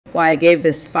why I gave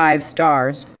this 5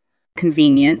 stars.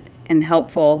 Convenient and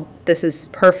helpful. This is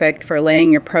perfect for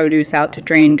laying your produce out to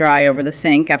drain dry over the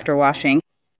sink after washing,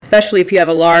 especially if you have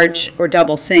a large or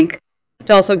double sink.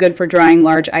 It's also good for drying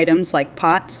large items like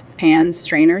pots, pans,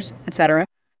 strainers, etc.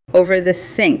 over this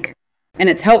sink, and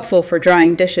it's helpful for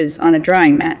drying dishes on a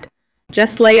drying mat.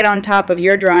 Just lay it on top of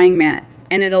your drying mat,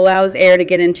 and it allows air to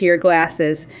get into your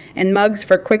glasses and mugs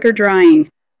for quicker drying.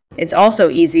 It's also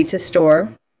easy to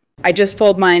store. I just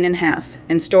fold mine in half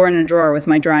and store in a drawer with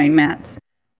my drying mats.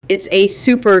 It's a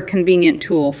super convenient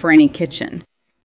tool for any kitchen.